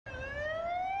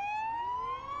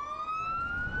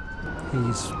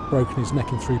He's broken his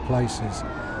neck in 3 places,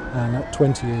 and at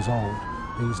 20 years old,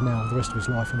 he's now the rest of his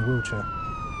life in a wheelchair.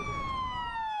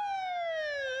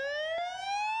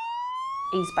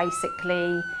 He's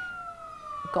basically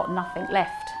got nothing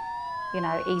left. You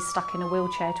know, he's stuck in a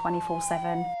wheelchair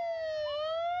 24/7.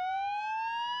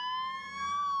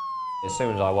 As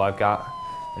soon as I woke up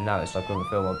and noticed I couldn't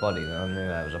feel my body, then I knew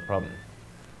that was a problem.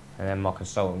 And then my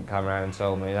consultant came around and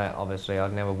told me that obviously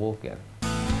I'd never walk again.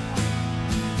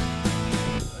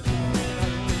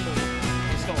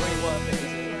 It's not really worth it,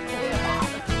 is it?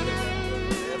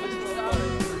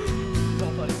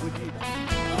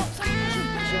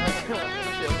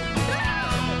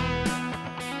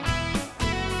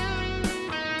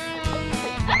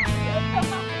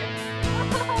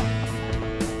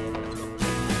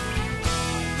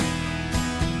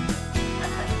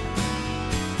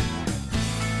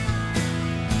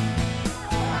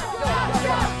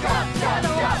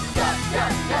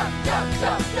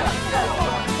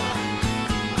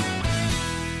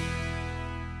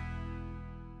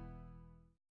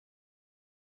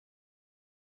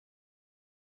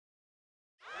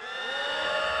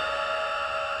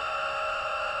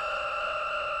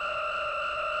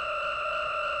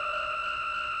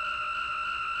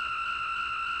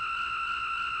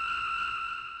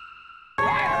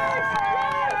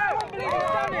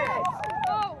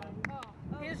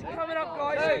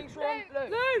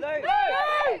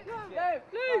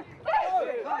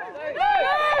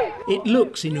 It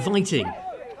looks inviting.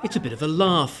 It's a bit of a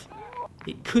laugh.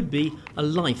 It could be a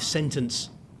life sentence.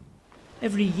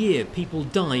 Every year people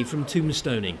die from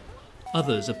tombstoning.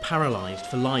 Others are paralysed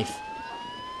for life.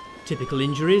 Typical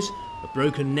injuries are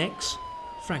broken necks,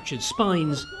 fractured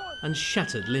spines and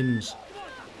shattered limbs.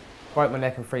 Broke my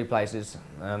neck in 3 places,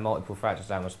 multiple fractures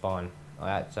down my spine. I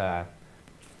had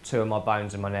 2 of my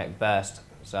bones in my neck burst,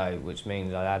 which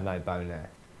means I had no bone there.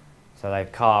 So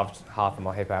they've carved half of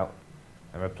my hip out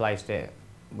and replaced it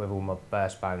with all my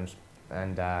burst bones,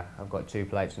 and I've got 2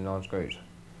 plates and 9 screws.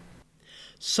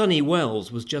 Sonny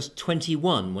Wells was just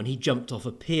 21 when he jumped off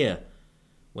a pier.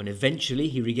 When eventually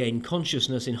he regained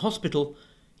consciousness in hospital,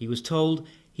 he was told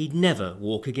he'd never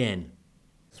walk again.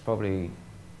 It's probably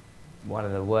one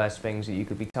of the worst things that you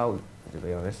could be told, to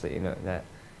be honest, that you're not going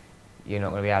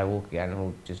to be able to walk again,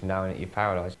 or just knowing that you're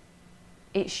paralysed.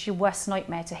 It's your worst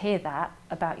nightmare to hear that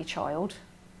about your child,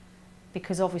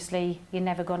 because obviously you're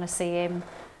never going to see him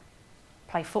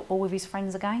play football with his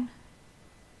friends again,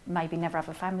 maybe never have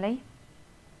a family.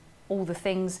 All the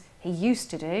things he used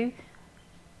to do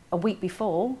a week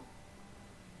before,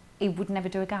 he would never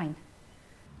do again.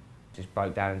 Just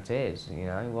broke down in tears, you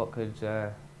know, what could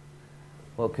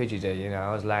you do, you know?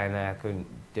 I was laying there, couldn't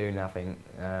do nothing.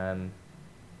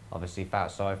 Obviously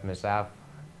felt sorry for myself,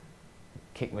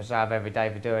 kicked myself every day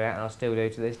for doing it, and I still do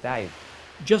to this day.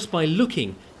 Just by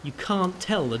looking, you can't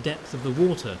tell the depth of the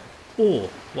water or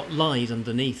what lies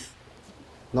underneath.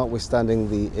 Notwithstanding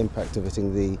the impact of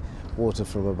hitting the water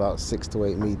from about 6 to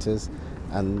 8 metres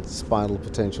and spinal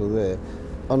potential there,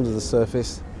 under the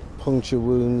surface, puncture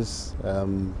wounds,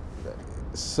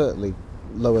 certainly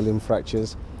lower limb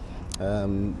fractures,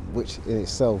 which in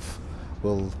itself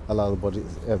will allow the body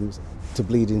to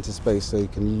bleed into space, so you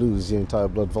can lose your entire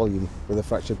blood volume with a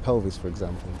fractured pelvis, for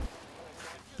example.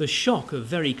 The shock of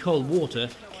very cold water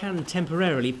can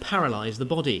temporarily paralyse the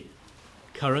body.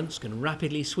 Currents can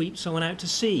rapidly sweep someone out to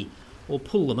sea or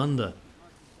pull them under.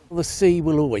 Well, the sea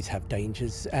will always have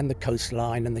dangers, and the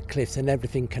coastline and the cliffs and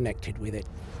everything connected with it.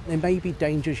 There may be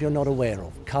dangers you're not aware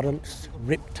of, currents,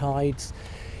 rip tides.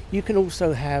 You can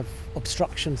also have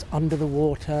obstructions under the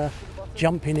water,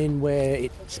 jumping in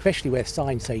especially where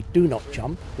signs say do not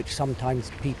jump, which sometimes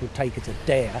people take as a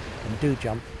dare and do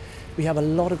jump. We have a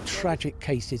lot of tragic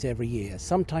cases every year,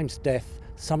 sometimes death,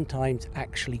 sometimes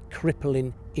actually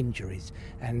crippling injuries,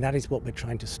 and that is what we're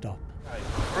trying to stop.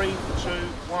 3, 2,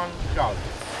 1, go.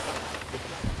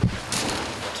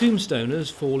 Tombstoners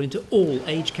fall into all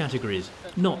age categories,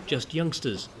 not just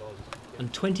youngsters.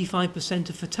 And 25%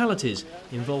 of fatalities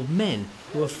involve men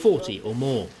who are 40 or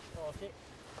more.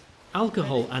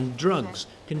 Alcohol and drugs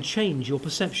can change your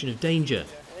perception of danger.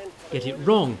 Get it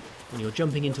wrong when you're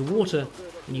jumping into water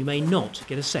and you may not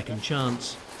get a second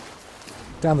chance.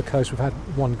 Down the coast we've had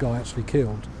one guy actually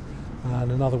killed,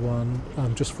 and another one,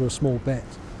 just for a small bet,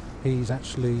 he's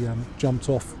actually jumped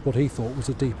off what he thought was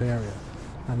a deep area,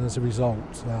 and as a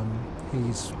result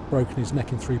he's broken his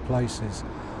neck in 3 places,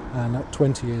 and at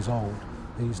 20 years old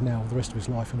he's now the rest of his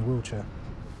life in a wheelchair.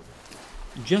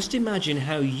 Just imagine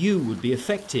how you would be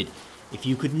affected if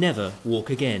you could never walk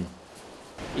again.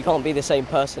 You can't be the same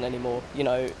person anymore, you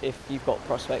know, if you've got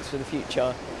prospects for the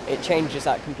future. It changes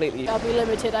that completely. I'll be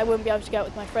limited, I wouldn't be able to go out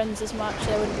with my friends as much,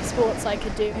 there wouldn't be sports I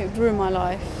could do. It would ruin my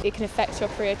life. It can affect your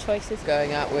career choices.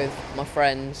 Going out with my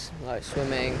friends, like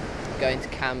swimming, going to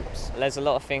camps. There's a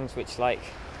lot of things which I'd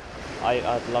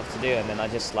love to do, and then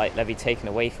they'll be taken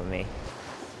away from me.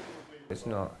 It's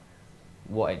not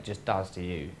what it just does to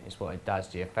you, it's what it does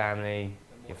to your family,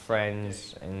 your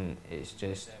friends, and it's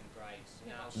just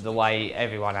the way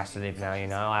everyone has to live now, you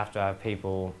know. I have to have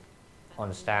people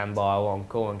on standby or on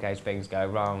call in case things go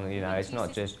wrong, you know. It's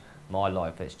not just my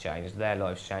life that's changed, their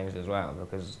life's changed as well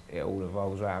because it all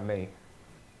revolves around me.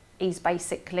 He's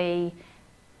basically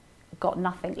got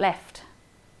nothing left.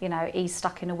 You know, he's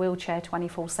stuck in a wheelchair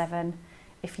 24/7.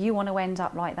 If you want to end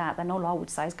up like that, then all I would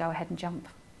say is go ahead and jump.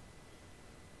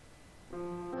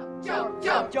 Jump,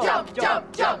 jump, jump,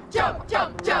 jump, jump, jump, jump,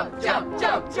 jump, jump, jump,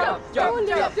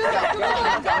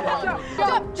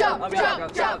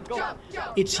 jump, jump.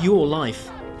 It's your life.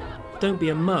 Don't be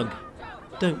a mug.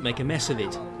 Don't make a mess of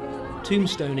it.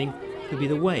 Tombstoning could be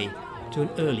the way to an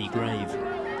early grave.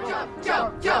 Jump,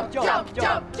 jump, jump, jump, jump,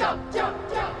 jump, jump, jump,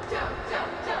 jump, jump,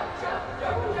 jump,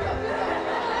 jump.